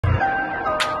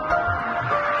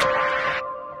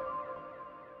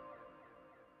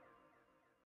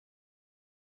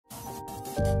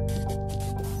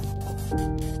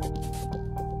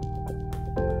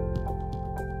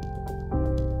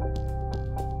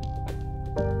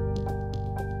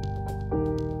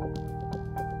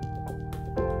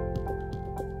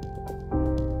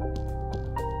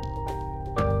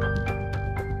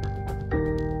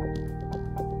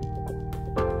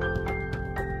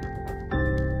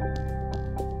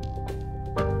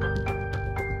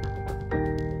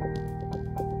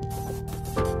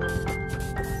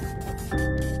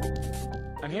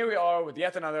And here we are with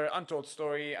yet another untold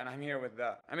story, and I'm here with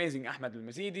the amazing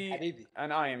ALMazeedi. Habibi.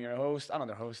 And I am your host,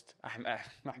 another host,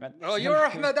 Ahmed. Oh, you're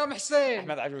Ahmed, I'm Hussein.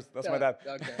 Ahmed Ajuz, that's my dad.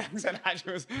 Okay. Hussein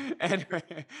Ajuz.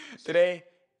 Anyway, today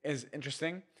is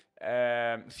interesting.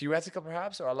 Theoretical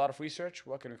perhaps, or a lot of research.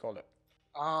 What can we call it?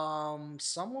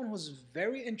 Someone who's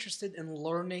very interested in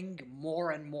learning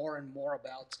more and more and more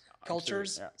about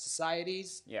cultures, yeah.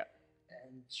 societies, Yeah.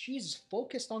 and she's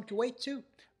focused on Kuwait too.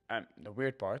 And the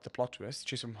weird part, the plot twist,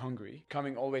 she's from Hungary,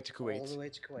 coming all the way to Kuwait. All the way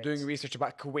to Kuwait. Doing research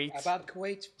about Kuwait. About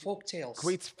Kuwait folk tales.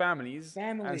 Kuwait's families.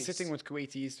 And Families. sitting with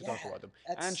Kuwaitis to talk Yeah, about them.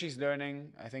 that's- And she's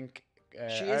learning, I think, She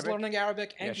Arabic. is learning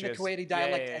Arabic and she the is. Kuwaiti Yeah,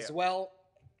 dialect yeah, as yeah. well.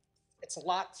 It's a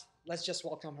lot. Let's just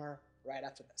welcome her right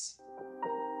after this.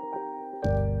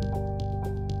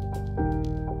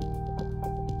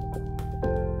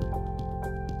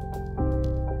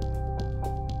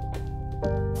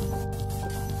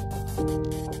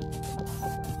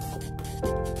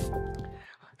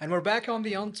 And we're back on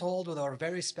the Untold with our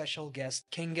very special guest,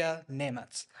 Kinga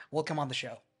Németh. Welcome on the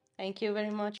show. Thank you very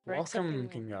much for Welcome,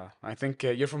 accepting me. Kinga. I think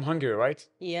you're from Hungary, right?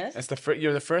 Yes. It's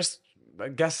you're the first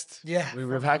guest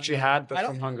we've actually had that's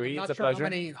from Hungary. I'm It's not a sure pleasure. how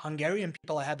many Hungarian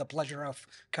people I had the pleasure of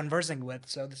conversing with,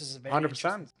 so this is a very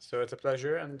 100%. So it's a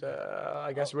pleasure, and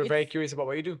I guess we're very curious about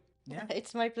what you do. Yeah,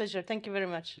 It's my pleasure. Thank you very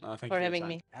much Thank you for for your having time.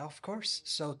 me. of course.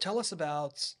 So tell us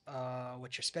about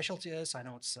what your specialty is. I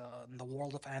know it's in the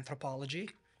world of anthropology.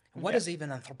 What is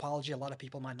even anthropology? A lot of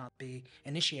people might not be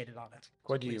initiated on it.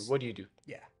 So please. What do you do?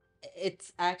 Yeah.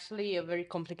 It's actually a very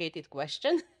complicated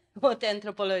question what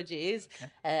anthropology is.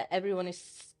 Everyone is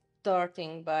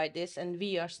starting by this, and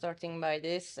we are starting by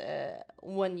this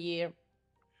 1 year.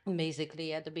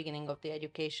 Basically, at the beginning of the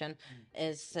education,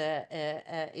 is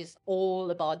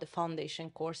all about the foundation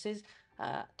courses,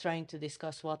 trying to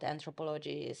discuss what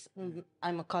anthropology is.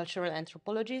 I'm a cultural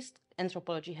anthropologist.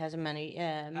 Anthropology has many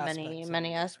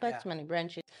aspects, many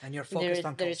branches. And you're focused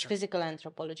on There is culture. physical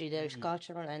anthropology, there is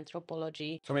cultural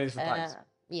anthropology. So many different types.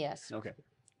 Yes. Okay.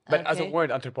 But as a Okay. word,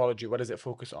 anthropology, what does it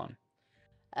focus on?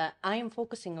 I am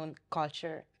focusing on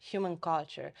culture, human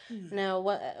culture. Now,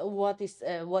 what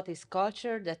is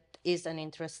culture? That is an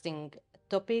interesting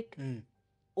topic.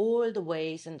 All the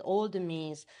ways and all the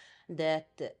means that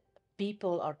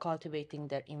people are cultivating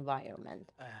their environment.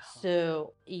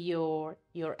 So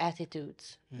your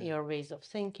attitudes, your ways of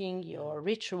thinking, your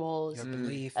rituals, Your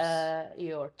beliefs.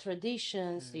 your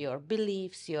traditions, your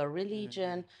beliefs, your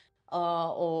religion,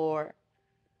 or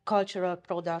cultural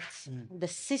products, the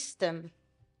system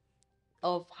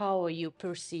of how you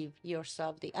perceive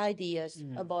yourself, the ideas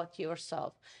about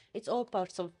yourself. It's all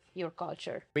parts of your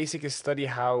culture. Basically, study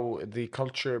how the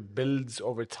culture builds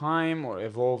over time or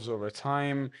evolves over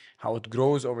time, how it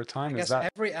grows over time. I Is guess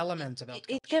that every element about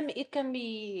It culture.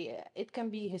 can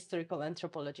be historical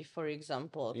anthropology, for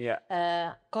example.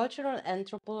 Yeah. Cultural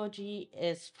anthropology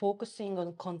is focusing on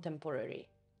contemporary.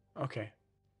 Okay.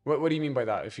 What do you mean by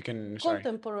that? If you can, sorry.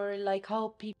 Contemporary, like how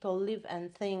people live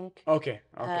and think Okay.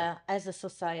 as a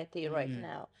society right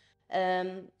now.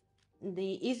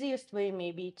 The easiest way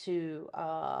maybe to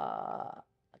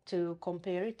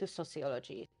compare it to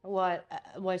sociology. While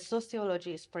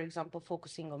sociology is, for example,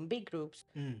 focusing on big groups,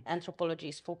 anthropology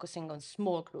is focusing on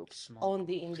small groups, on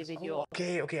the individual.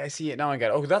 Okay, I see it now. I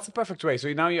get it. Oh, that's a perfect way.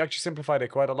 So now you actually simplified it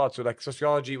quite a lot. So like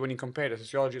sociology, when you compare it,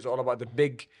 sociology is all about the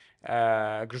big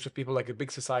groups of people, like the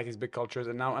big societies, big cultures,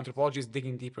 and now anthropology is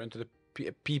digging deeper into the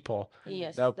people,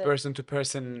 Yes, the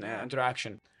person-to-person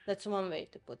interaction. That's one way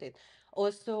to put it.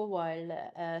 Also, while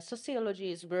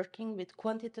sociology is working with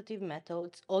quantitative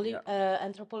methods,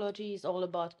 anthropology is all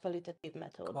about qualitative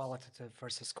methods. Qualitative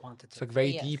versus quantitative. It's like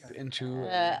very Yes. deep into.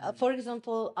 For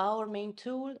example, our main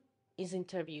tool is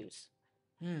interviews.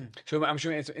 So I'm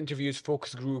sure it's interviews,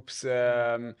 focus groups,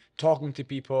 talking to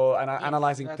people, and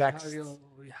analyzing That's texts.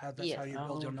 That's how you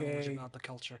build your knowledge Okay. about the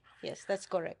culture. Yes, that's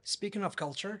correct. Speaking of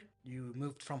culture, you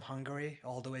moved from Hungary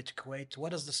all the way to Kuwait.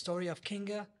 What is the story of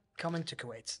Kinga coming to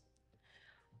Kuwait?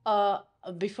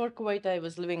 Before Kuwait, I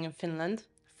was living in Finland,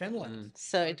 Finland.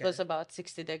 so it was about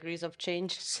 60 degrees of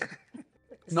change.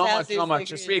 Not Celsius much. It's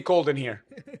degrees. really cold in here.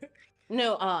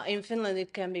 No, in Finland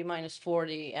it can be minus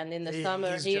 40, and in the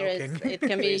summer he's here joking. it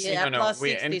can be No. plus We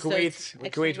 60. in so Kuwait, it's in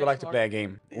actually Kuwait, we much like to more. play a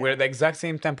game. We're the exact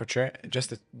same temperature, just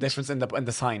the difference in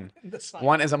the sign. The sign.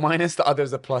 One is a minus, the other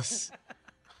is a plus.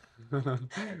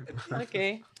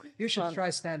 Okay. You should try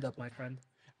stand up, my friend.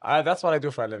 That's what I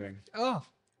do for a living. Oh,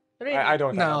 Really? I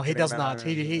don't. no, I'm he kidding, does man, not.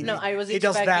 He No, I was he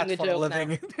does that expecting a for a joke now.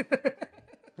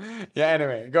 living. Yeah.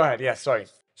 Anyway, go ahead. Yeah. Sorry.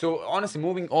 So honestly,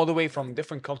 moving all the way from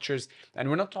different cultures, and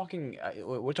we're not talking.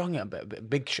 We're talking about a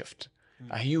big shift,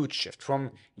 a huge shift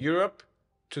from Europe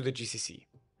to the GCC.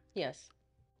 Yes.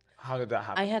 How did that I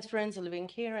happen? had friends living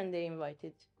here, and they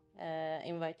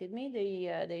invited me.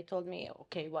 They told me,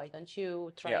 okay, why don't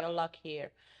you try Yeah. your luck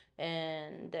here?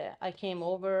 And I came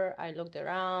over. I looked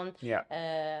around. Yeah.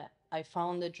 I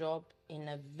found a job in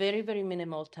a very, very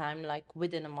minimal time, like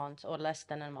within a month or less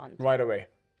than a month, Right away.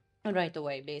 right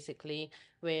away, basically,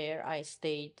 where I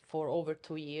stayed for over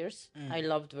 2 years. I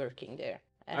loved working there.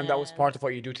 And that was part of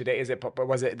what you do today. Is it? But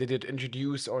was it? Did it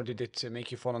introduce or did it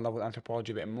make you fall in love with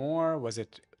anthropology a bit more? Was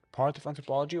it part of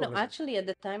anthropology or No, was it? actually, at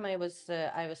the time I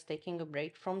was taking a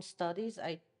break from studies.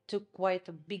 I took quite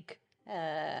a big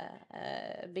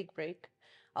break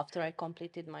after I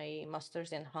completed my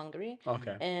master's in Hungary,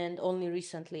 Okay. and only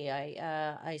recently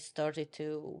I started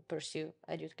to pursue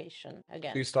education So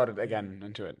again. you started again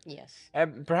into it. Yes.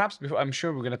 Perhaps before, I'm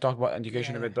sure we're going to talk about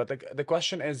education a Yeah. bit, but the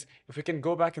question is if we can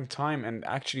go back in time and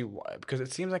actually, because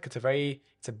it seems like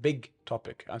it's a big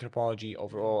topic, anthropology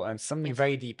overall, and something Yes.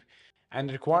 very deep, and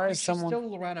it I requires think you someone.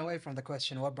 still ran away from the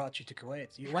question. What brought you to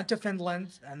Kuwait? You went to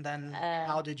Finland, and then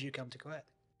how did you come to Kuwait?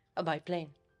 By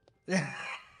plane.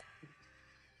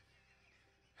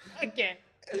 Okay,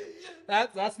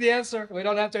 that's the answer. We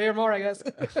don't have to hear more, I guess.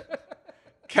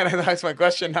 Can I ask my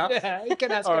question now? Yeah, you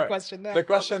can ask All your right. question now. The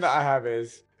question that I have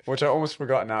is, which I almost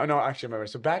forgot now. No, actually, I remember.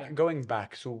 So going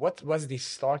back. So what was the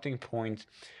starting point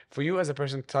for you as a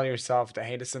person to tell yourself that,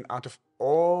 hey, listen, out of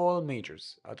all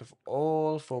majors, out of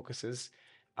all focuses,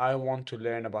 I want to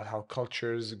learn about how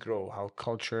cultures grow, how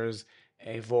cultures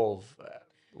evolve.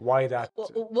 Why that?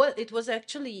 Well, it was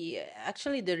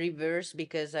actually the reverse,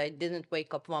 because I didn't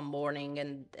wake up one morning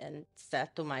and said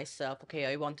to myself, okay,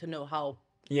 I want to know how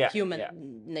Yeah, human yeah,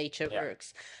 nature yeah,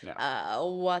 works. yeah.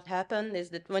 What happened is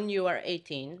that when you are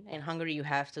 18 in Hungary, you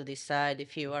have to decide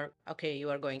if you are okay, you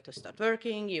are going to start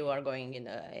working, you are going in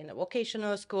a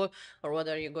vocational school, or what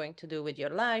are you going to do with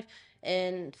your life.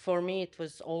 And for me, it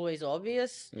was always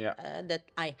obvious Yeah. that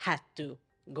I had to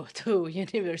go to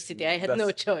university. I had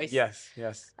no choice. Yes,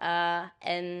 yes.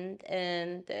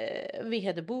 And we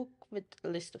had a book with a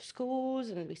list of schools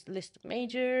and with list of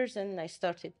majors, and I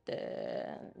started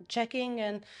checking,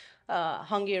 and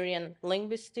Hungarian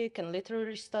linguistic and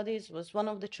literary studies was one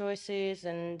of the choices,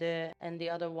 and the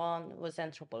other one was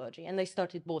anthropology, and I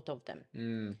started both of them.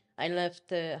 I left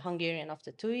Hungarian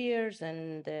after 2 years,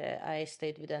 and I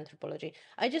stayed with anthropology.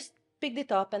 I just picked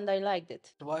it up and I liked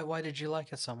it. Why did you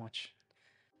like it so much?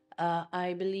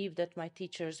 I believe that my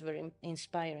teachers were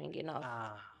inspiring enough.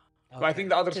 But I think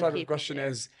the other To side of the keep me question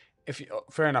there. is, if you,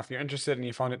 fair enough, you're interested and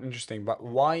you found it interesting, but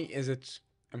why is it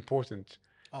important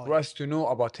for us to know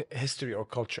about history or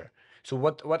culture? So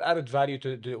what added value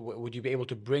would you be able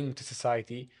to bring to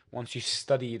society once you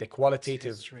study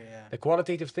history, yeah. the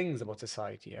qualitative things about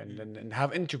society and have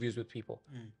interviews with people?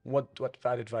 What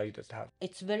added value does it have?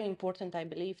 It's very important, I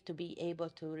believe, to be able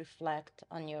to reflect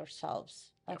on yourselves.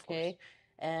 Okay.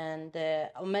 And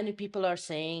many people are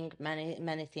saying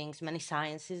many things. Many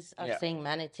sciences are Yeah. saying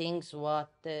many things.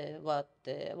 What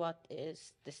is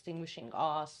distinguishing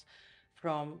us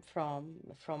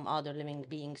from other living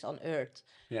beings on Earth?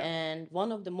 Yeah. And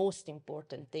one of the most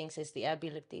important things is the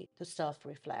ability to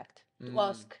self-reflect, to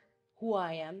ask who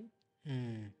I am,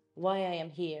 why I am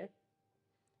here,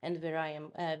 and where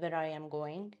I am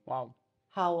going, Wow.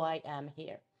 how I am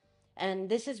here. And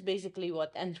this is basically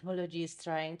what anthropology is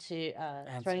trying to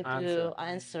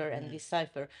answer and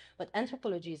decipher. But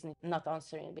anthropology is not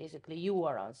answering. Basically, you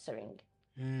are answering,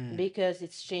 because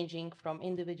it's changing from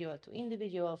individual to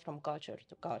individual, from culture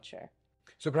to culture.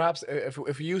 So perhaps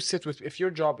if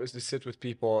your job is to sit with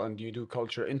people and you do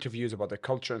culture interviews about their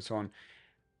culture and so on,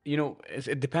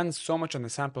 it depends so much on the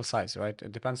sample size, right?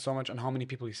 It depends so much on how many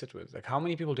people you sit with. Like, how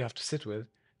many people do you have to sit with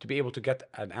to be able to get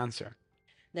an answer?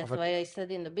 That's why I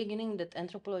said in the beginning that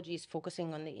anthropology is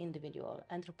focusing on the individual.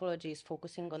 Anthropology is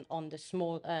focusing on the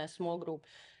small group.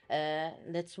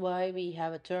 That's why we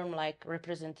have a term like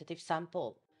representative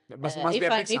sample. It must be a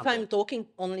big If sample. I'm talking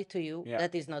only to you, Yeah.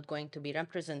 that is not going to be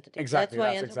representative. Exactly, That's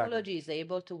why that's exactly. anthropology is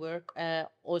able to work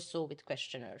also with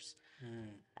questioners.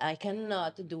 I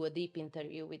cannot do a deep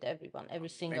interview with everyone, every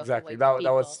single Exactly. Kuwaiti That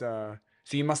people. was.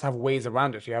 So you must have ways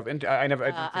around it. You have. I never.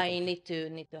 I didn't think I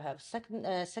of. need to have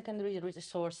secondary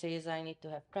resources. I need to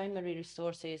have primary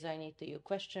resources. I need to do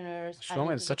questioners. I So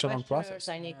need it's to do such a long questionnaires,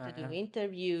 process. I need to do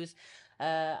interviews.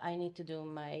 I need to do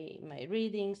my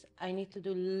readings. I need to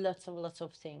do lots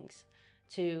of things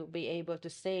to be able to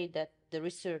say that the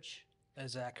research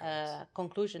Is accurate.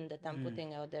 conclusion that I'm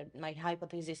putting out there, my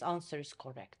hypothesis answer is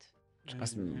correct.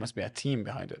 Must be a team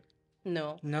behind it.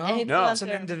 No, No? No. It's an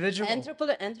individual.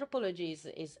 Anthropology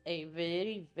is a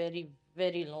very, very,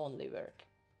 very lonely work.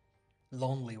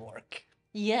 Lonely work.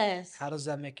 Yes. How does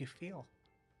that make you feel?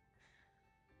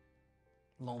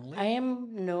 Lonely?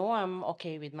 I'm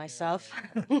okay with myself.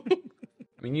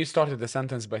 I mean, you started the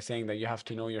sentence by saying that you have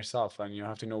to know yourself and you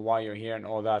have to know why you're here and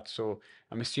all that. So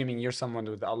I'm assuming you're someone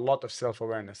with a lot of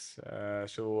self-awareness.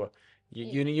 So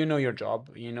you know your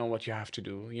job, you know what you have to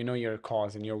do, you know your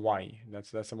cause and your why.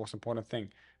 That's the most important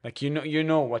thing. Like you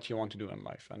know what you want to do in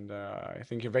life, and I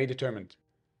think you're very determined.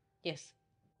 Yes.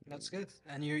 That's good.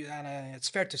 And it's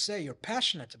fair to say you're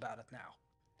passionate about it now.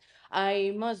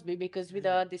 I must be, because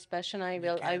without this passion, I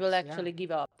will can't, actually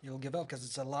give up. You'll give up because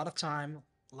it's a lot of time,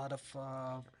 a lot of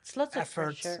It's lots of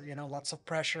effort, pressure. lots of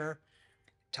pressure,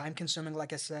 time consuming,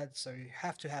 like I said. So you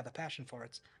have to have a passion for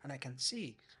it. And I can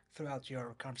see throughout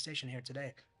your conversation here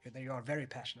today that you are very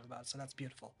passionate about it. So that's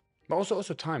beautiful. But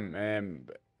also time.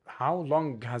 How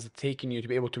long has it taken you to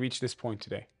be able to reach this point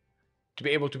today? To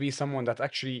be able to be someone that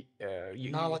actually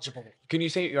Knowledgeable. Can you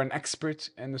say you're an expert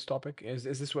in this topic? Is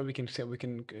this what we can say? We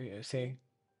can say.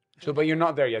 So, but you're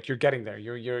not there yet. You're getting there.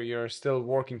 You're still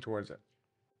working towards it.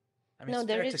 I mean, No, it's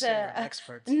there fair to is say you're an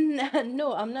expert.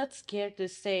 No, I'm not scared to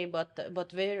say,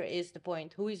 but where is the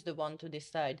point? Who is the one to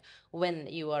decide when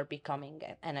you are becoming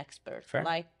an expert? Fair.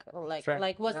 Fair.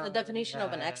 Like what's the definition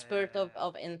of an expert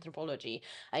of anthropology?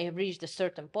 I have reached a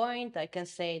certain point. I can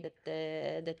say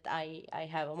that I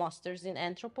have a master's in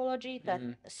anthropology.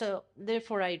 So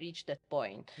therefore I reached that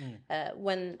point.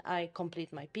 When I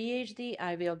complete my PhD,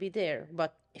 I will be there.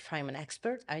 But if I'm an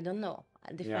expert, I don't know.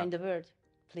 Define the word,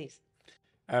 please.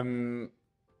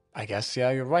 I guess,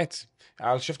 yeah, you're right.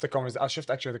 I'll shift the conversation. I'll shift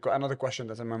actually another question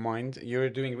that's in my mind. You're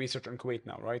doing research on Kuwait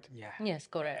now, right? Yeah. Yes,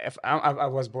 correct. If I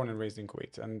was born and raised in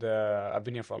Kuwait, and I've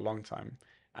been here for a long time,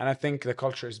 and I think the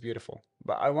culture is beautiful.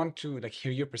 But I want to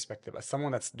hear your perspective as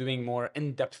someone that's doing more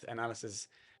in-depth analysis.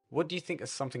 What do you think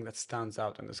is something that stands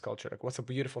out in this culture? Like, what's a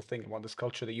beautiful thing about this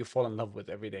culture that you fall in love with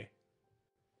every day?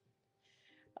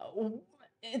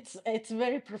 It's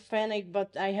very profanic,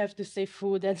 but I have to say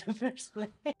food at the first place.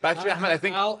 Actually, Ahmed, I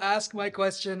think I'll ask my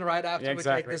question right after we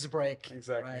take this break.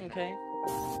 Exactly. Right. Okay.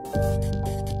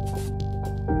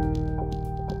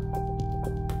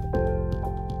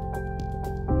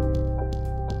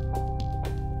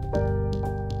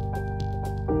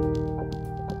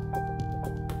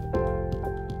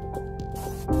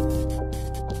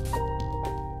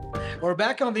 We're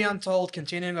back on the Untold,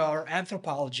 continuing our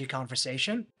anthropology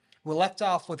conversation. We left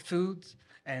off with food,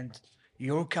 and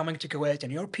you're coming to Kuwait,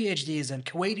 and your PhD is in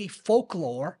Kuwaiti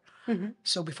folklore.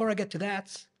 So before I get to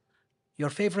that, your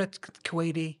favorite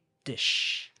Kuwaiti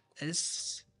dish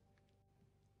is?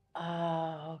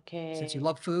 Okay. Since you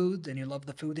love food and you love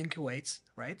the food in Kuwait,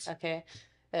 right? Okay.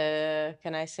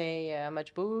 Can I say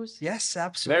majbouz? Yes,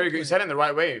 absolutely. There you go. You said it in the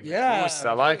right way. Yeah. Boost.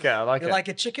 I like it. I like You it. like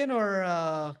a chicken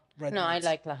or red No, I meat?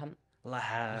 like laham.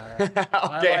 Laham.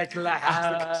 Okay. I like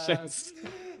laham.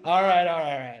 All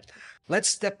right. Let's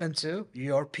step into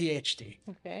your PhD.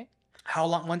 Okay. How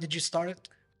long? When did you start it?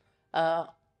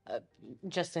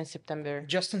 Just in September.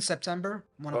 Just in September,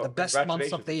 one of the best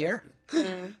months of the year.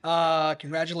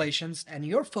 Congratulations. And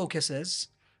your focus is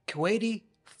Kuwaiti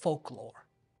folklore.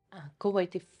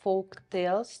 Kuwaiti folk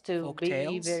tales to Folk be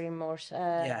tales? very more,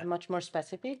 much more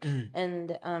specific,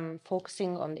 and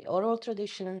focusing on the oral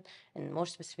tradition and more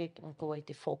specific on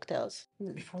Kuwaiti folk tales.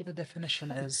 Before the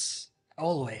definition is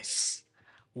always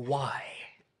why.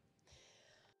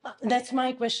 That's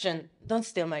my question. Don't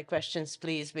steal my questions,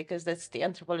 please, because that's the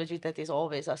anthropology that is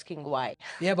always asking why.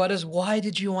 Yeah, but why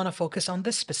did you want to focus on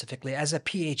this specifically as a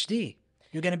PhD?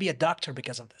 You're going to be a doctor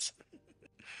because of this.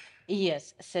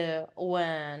 Yes. So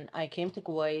when I came to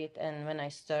Kuwait and when I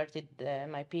started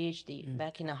my PhD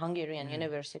back in a Hungarian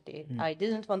university, I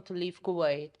didn't want to leave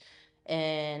Kuwait,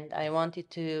 and I wanted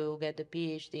to get a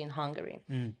PhD in Hungary.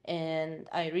 And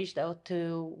I reached out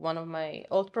to one of my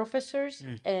old professors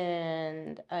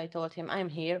and I told him, I'm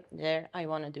here, there, I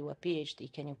want to do a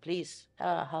PhD. Can you please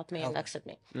help me and accept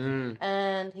me?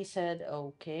 And he said,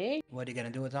 okay. What are you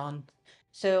going to do it on?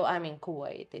 So I'm in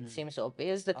Kuwait. It seems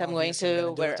obvious that I'm going Obviously to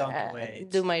gonna do it on Kuwait.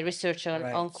 do my research on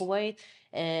Right. Kuwait.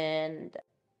 And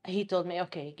he told me,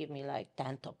 okay, give me like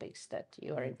 10 topics that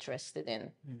you are interested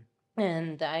in.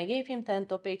 And I gave him 10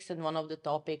 topics, and one of the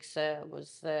topics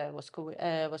was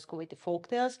Kuwaiti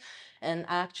folktales. And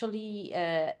actually,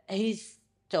 his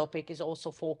topic is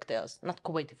also folktales, not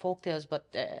Kuwaiti folktales,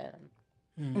 but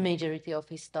majority of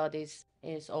his studies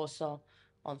is also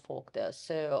on folktales.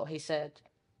 So he said,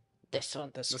 this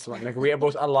one. This one. Like we are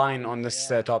both aligned on this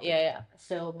topic. Yeah.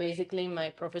 So basically, my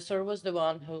professor was the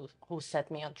one who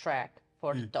set me on track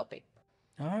for the topic.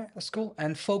 All right, that's cool.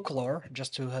 And folklore,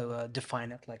 just to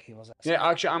define it, like he was asking. Yeah,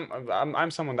 actually, I'm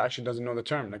someone that actually doesn't know the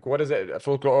term. Like, what is it?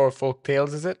 Folklore or folk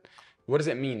tales? Is it? What does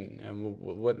it mean?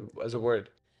 What as a word?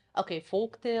 Okay,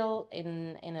 folktale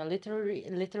in a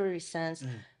literary sense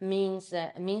means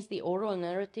the oral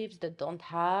narratives that don't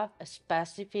have a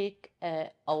specific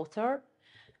author.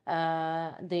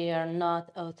 They are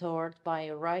not authored by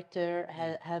a writer,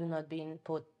 have not been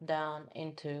put down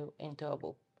into a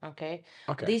book. Okay,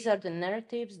 Okay. these are the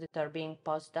narratives that are being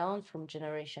passed down from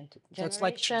generation to So it's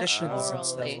like generation traditions and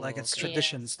stuff. orally. Like it's Okay.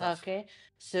 tradition Yes, stuff. okay.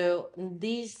 So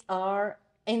these are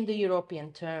in the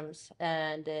European terms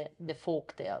and the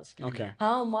folk tales. Okay.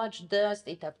 How much does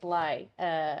it apply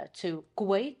to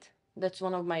Kuwait? That's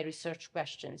one of my research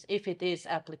questions. If it is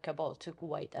applicable to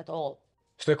Kuwait at all.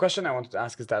 So the question I wanted to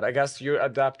ask is that I guess you're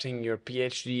adapting your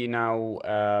PhD now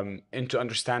into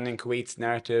understanding Kuwait's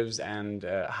narratives and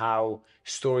how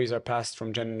stories are passed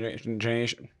from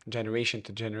generation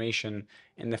to generation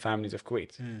in the families of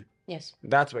Kuwait. Yes.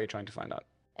 That's what you're trying to find out.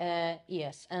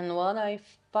 Yes, and what I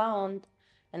found,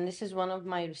 and this is one of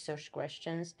my research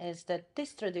questions, is that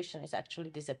this tradition is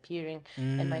actually disappearing.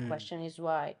 And my question is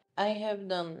why. I have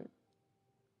done,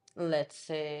 let's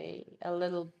say, a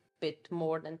little bit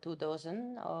more than 2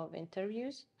 dozen of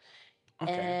interviews,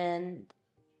 Okay. and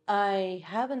I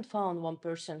haven't found one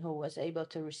person who was able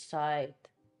to recite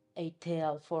a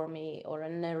tale for me or a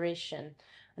narration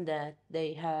that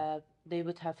they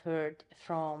would have heard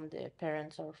from their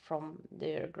parents or from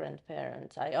their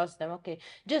grandparents. I asked them, okay,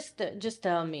 just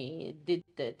tell me,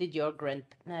 did your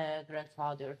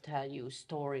grandfather tell you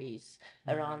stories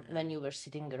around when you were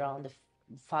sitting around the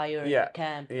fire in Yeah, the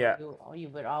camp, yeah. or you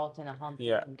were out in a hunting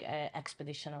Yeah.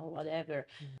 expedition or whatever?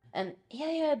 And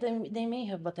yeah, they may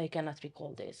have, but I cannot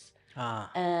recall this. Ah.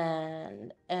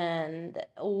 And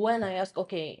when I ask,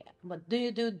 okay, but do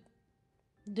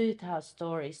you tell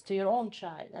stories to your own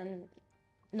child? And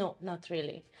no, not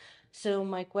really. So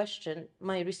my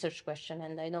research question,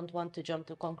 and I don't want to jump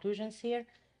to conclusions here,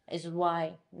 is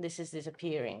why this is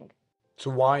disappearing. So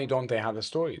why don't they have the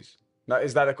stories?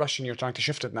 Is that a question you're trying to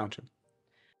shift it now to?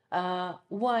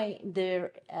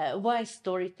 Why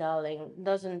storytelling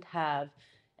doesn't have,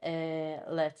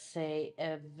 let's say,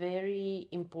 a very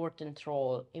important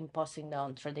role in passing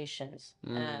down traditions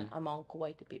among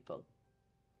Kuwaiti people.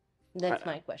 That's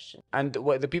my question. And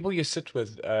what the people you sit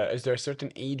with, is there a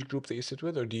certain age group that you sit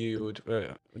with, or do you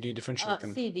differentiate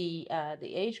them? See,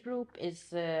 the age group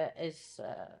is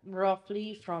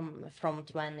roughly from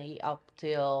 20 up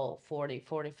till 40,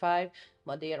 45,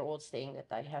 but they are all saying that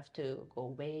I have to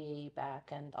go way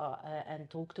back and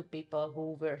talk to people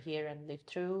who were here and lived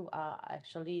through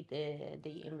actually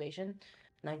the invasion,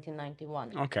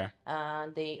 1991. Okay.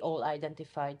 They all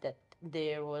identified that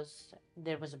there was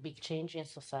a big change in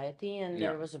society, and Yeah.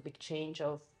 there was a big change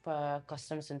of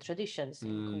customs and traditions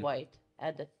in Kuwait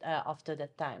at after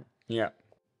that time. Yeah.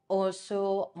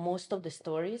 Also, most of the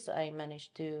stories I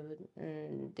managed to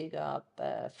dig up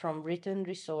from written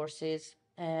resources,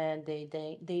 and they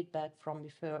date back from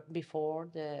before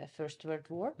the First World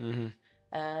War.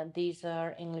 These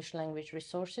are English language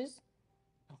resources.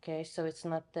 Okay, so it's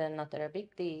not Arabic.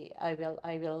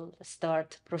 I will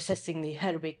start processing the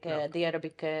Arabic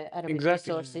Exactly.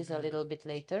 resources a little bit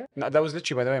later. No, that was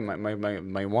literally, by the way,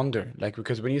 my wonder. Like,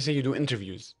 because when you say you do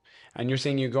interviews and you're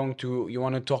saying you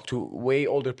want to talk to way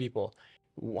older people,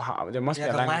 there must Yeah, be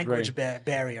a the language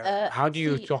barrier. How do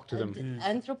you See, talk to them?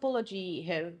 Anthropology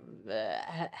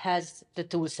has the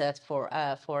tool set for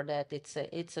that.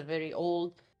 It's a very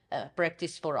old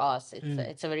practice for us.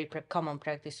 It's a very common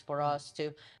practice for us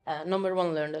to number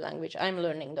one, learn the language. I'm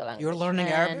learning the language. You're learning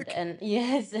Arabic? And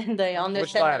yes, and I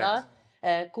understand a dialect?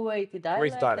 lot. Kuwaiti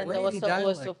dialect, dialect. and Kuwaiti also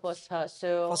dialect. Fusha. So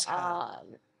Fusha.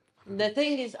 the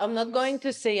thing is, I'm not going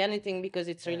to say anything because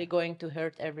it's really going to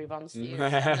hurt everyone's ears.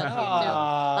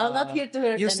 I'm not here to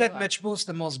hurt You said anyone. Mechbous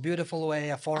the most beautiful way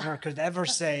a foreigner could ever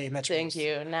say Mechbous. Thank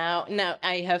you. Now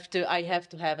I have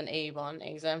to have an A1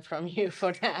 exam from you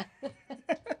for that.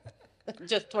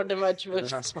 Just for the much.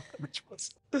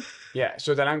 Mechbous. Yeah,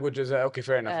 so the language is okay,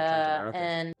 fair enough.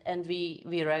 Okay. And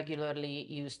we regularly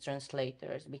use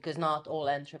translators because not all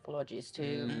anthropologists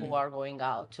who are going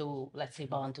out to, let's say,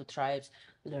 Bantu tribes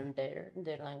learn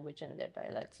their language and their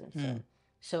dialects and so on.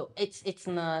 So it's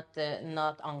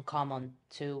not uncommon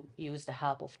to use the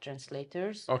help of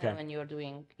translators when you're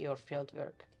doing your field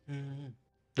work.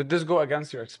 Did this go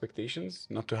against your expectations,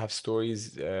 not to have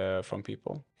stories from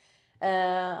people?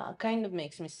 Kind of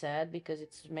makes me sad because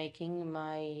it's making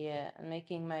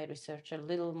my research a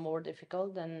little more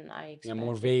difficult than I expected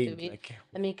more to vague, be. like-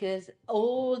 Because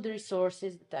all the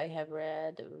resources that I have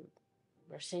read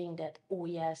were saying that, oh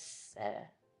yes,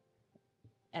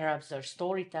 Arabs are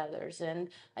storytellers, and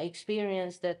I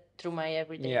experienced that through my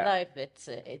everyday life.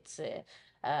 It's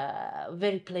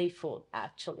very playful,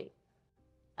 actually.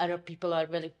 Arab people are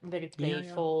very, very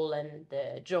playful and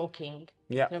joking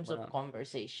Yeah, in terms of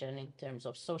conversation, in terms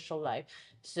of social life.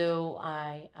 So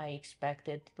I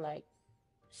expected like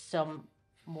some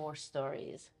more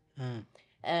stories.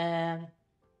 Um,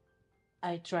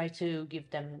 I try to give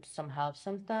them some help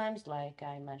sometimes, like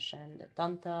I mentioned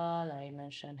Tantal, I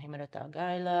mentioned Himerata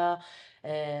Gaila,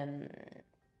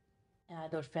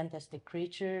 they're fantastic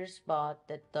creatures, but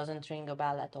that doesn't ring a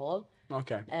bell at all.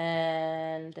 Okay.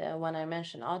 And when I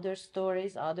mention other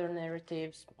stories, other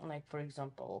narratives, like for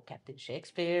example Captain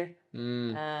Shakespeare,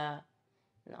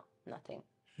 no, nothing.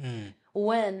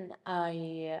 When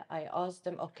I asked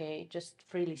them, okay, just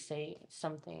freely say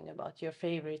something about your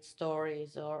favorite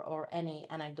stories or any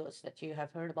anecdotes that you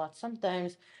have heard about.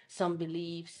 Sometimes some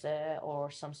beliefs or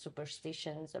some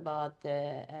superstitions about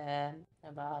the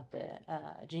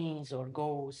genes or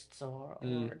ghosts or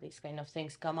these kind of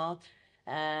things come out,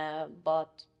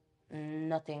 but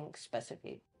nothing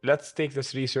specific. Let's take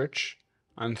this research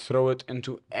and throw it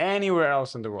into anywhere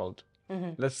else in the world.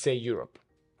 Let's say Europe.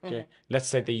 Okay. Let's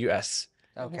say the US.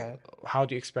 Okay. How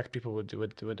do you expect people would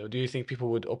do you think people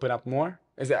would open up more?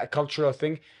 Is it a cultural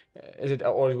thing? Is it,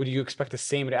 or would you expect the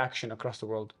same reaction across the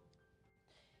world?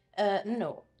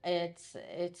 No,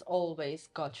 it's always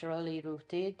culturally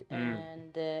rooted,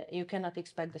 and you cannot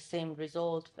expect the same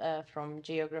result from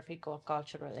geographic or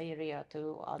cultural area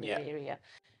to other area.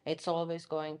 It's always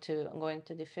going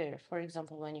to differ. For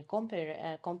example, when you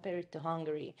compare it to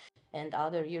Hungary and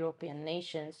other European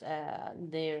nations,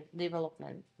 their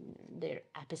development, their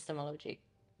epistemologic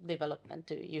development,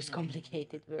 to use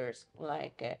complicated words,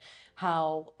 like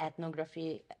how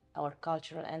ethnography or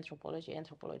cultural anthropology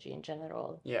in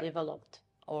general, developed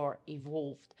or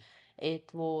evolved. It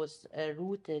was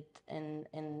rooted in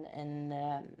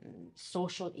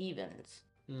social events.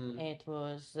 It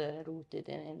was rooted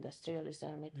in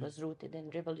industrialism. It was rooted in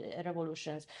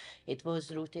revolutions. It was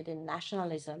rooted in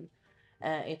nationalism.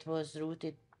 It was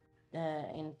rooted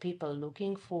in people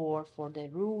looking for their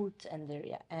roots and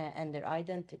their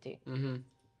identity.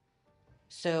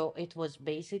 So it was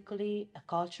basically a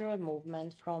cultural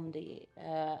movement from the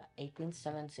 18th,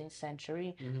 17th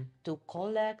century to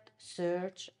collect,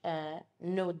 search,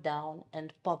 note down,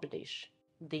 and publish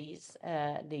these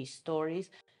stories,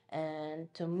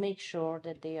 and to make sure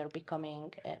that they are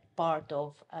becoming a part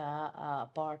of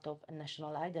a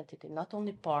national identity. Not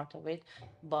only part of it,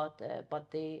 but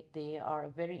they are a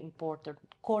very important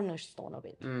cornerstone of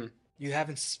it. You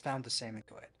haven't found the same in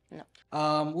Kuwait.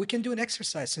 No. We can do an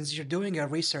exercise since you're doing a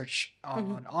research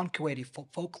on Kuwaiti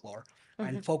folklore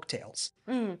and folk tales.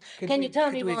 Can you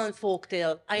tell me one folk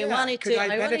tale? I wanted could to. I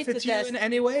I wanted benefit to you test. in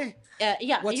any way?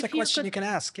 Yeah. What's if a question you could,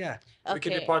 can ask? Yeah. We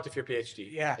could be Okay. part of your PhD.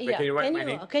 Yeah. Like, can you write my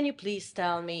name? Can you please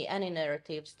tell me any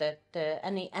narratives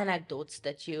any anecdotes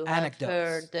that you have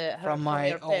heard from my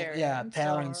your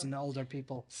parents or and older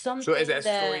people. something So is it a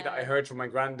story that I heard from my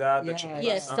granddad? That Yeah,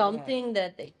 Yes, something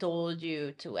that they told you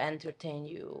to entertain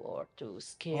you or to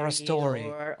scare Or a story.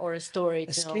 you or a story.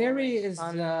 To Scary is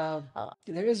fun.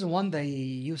 there is one they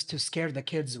used to scare the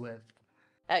kids with.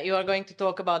 You are going to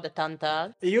talk about the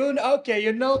Tantal. You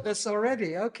know this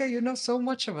already. Okay, you know so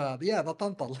much about the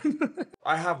Tantal.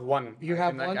 I have one. You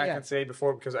have one, I yeah. can say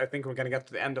before because I think we're gonna get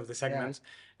to the end of the segment.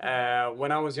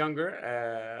 When I was younger,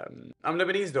 I'm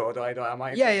Lebanese though. I don't. Am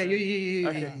I?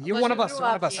 You're one of us. grew One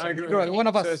up of us. here. You're one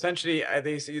of us. So essentially,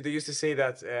 they used to say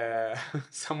that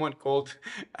someone called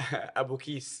Abu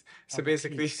Kis. So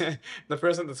basically, the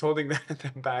person that's holding the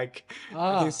bag.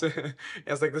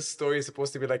 It's like this story is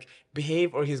supposed to be like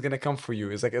behave or he's gonna come for you.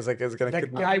 It's gonna The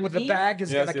kidnap guy you. with the bag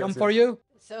is Yes, gonna yes, come yes. for you.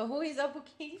 So who is Abu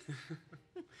Keith?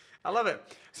 I love it.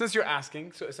 Since you're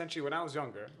asking, so essentially when I was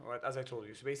younger, or as I told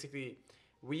you, so basically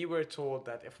we were told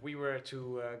that if we were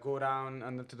to go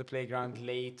down to the playground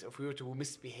late, if we were to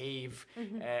misbehave,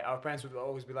 our parents would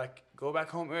always be like, go back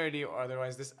home early, or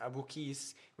otherwise this Abu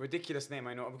Kis, ridiculous name,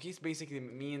 I know. Abu Kis basically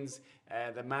means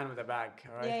the man with a bag,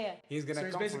 all right? Yeah. He's gonna So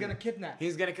he's come basically for gonna you. kidnap.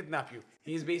 He's gonna kidnap you.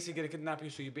 He's basically gonna kidnap you,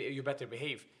 so you better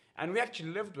behave. And we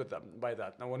actually lived with them by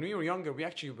that. Now, when we were younger, we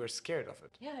actually were scared of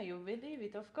it. Yeah, you believe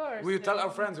it, of course. We would tell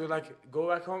our friends, we were like, go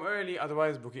back home early,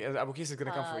 otherwise Abu Kis is going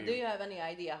to come for you. Do you have any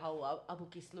idea how Abu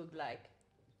Keith looked like?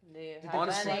 Do you have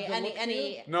Honestly-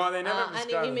 any No, they never any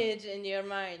described- image in your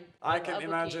mind? I of can Abu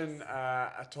imagine Keith?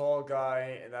 a tall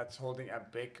guy that's holding a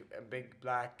big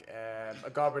black a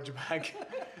garbage bag,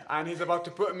 and he's about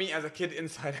to put me as a kid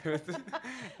inside of it.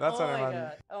 That's what I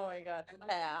imagine. Oh my god.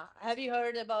 Have you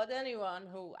heard about anyone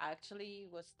who actually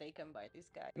was taken by this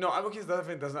guy? No, Abu Kis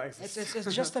definitely does not exist.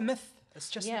 It's just a myth. It's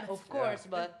just a Yeah, myth. of course,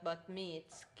 but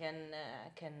myths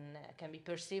can be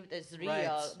perceived as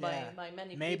real by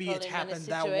many Maybe people it in many happened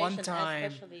that situations. one generation, time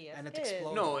especially as and it kids.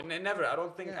 exploded. No, never. I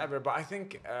don't think Yeah. ever. But I think.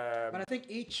 But I think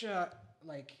each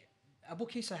like Abu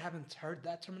Kisa, I haven't heard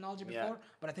that terminology Yeah. before,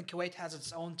 but I think Kuwait has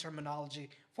its own terminology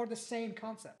for the same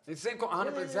concept. it's the same.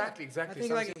 100%. Exactly. Exactly. I think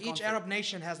same like each concept. Arab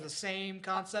nation has the same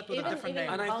concept with a Even, different even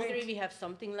name. in And I Hungary, think- we have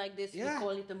something like this. Yeah. We call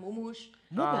it a mumush.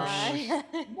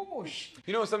 Mumush.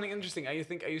 You know something interesting? I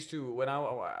think I used to when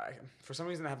for some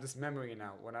reason I have this memory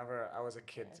now. Whenever I was a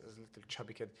kid, as a little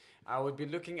chubby kid, I would be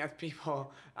looking at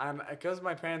people, and because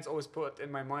my parents always put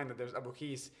in my mind that there's Abu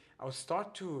Kis, I would start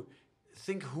to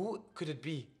think, who could it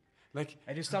be? Like,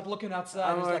 And you start looking outside.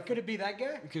 I'm It's like, like- could it be that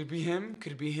guy? could it be him?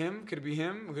 Could it be him? Could it be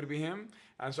him? Could it be him?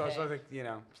 And so I Okay.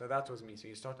 started, so that was me. So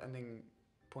you start ending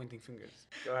pointing fingers.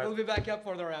 Go ahead. We'll be back up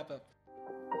for the wrap up.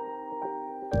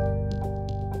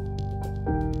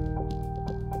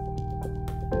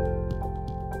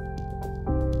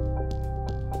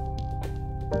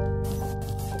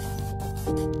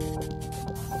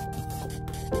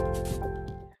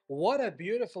 What a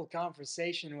beautiful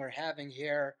conversation we're having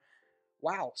here.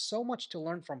 Wow, so much to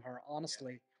learn from her,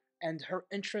 honestly. And her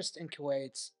interest in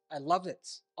Kuwait, I love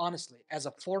it, honestly. As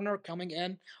a foreigner coming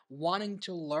in, wanting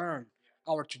to learn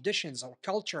our traditions, our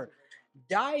culture,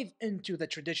 dive into the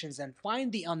traditions and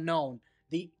find the unknown,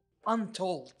 the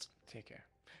untold. Take care.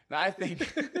 Now, I think,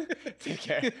 take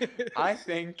care. I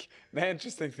think the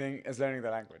interesting thing is learning the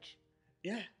language.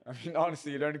 Yeah. I mean,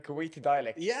 honestly, you learn Kuwaiti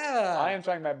dialect. Yeah. I am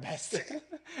trying my best.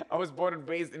 I was born and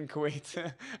raised in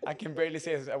Kuwait. I can barely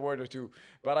say a word or two.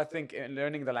 But I think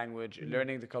learning the language,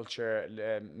 learning the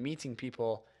culture, meeting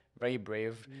people, very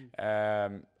brave.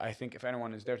 I think if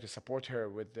anyone is there to support her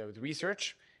with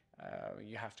research,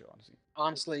 you have to, honestly.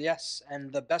 Honestly, yes.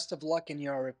 And the best of luck in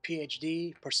your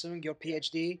PhD, pursuing your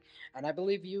PhD. And I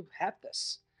believe you have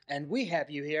this. And we have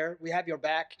you here. We have your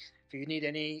back. If you need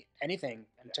anything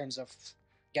in terms of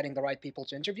getting the right people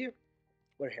to interview,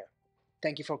 we're here.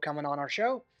 Thank you for coming on our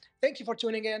show. Thank you for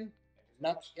tuning in.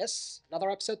 Another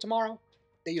episode tomorrow.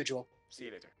 The usual. See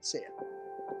you later. See ya.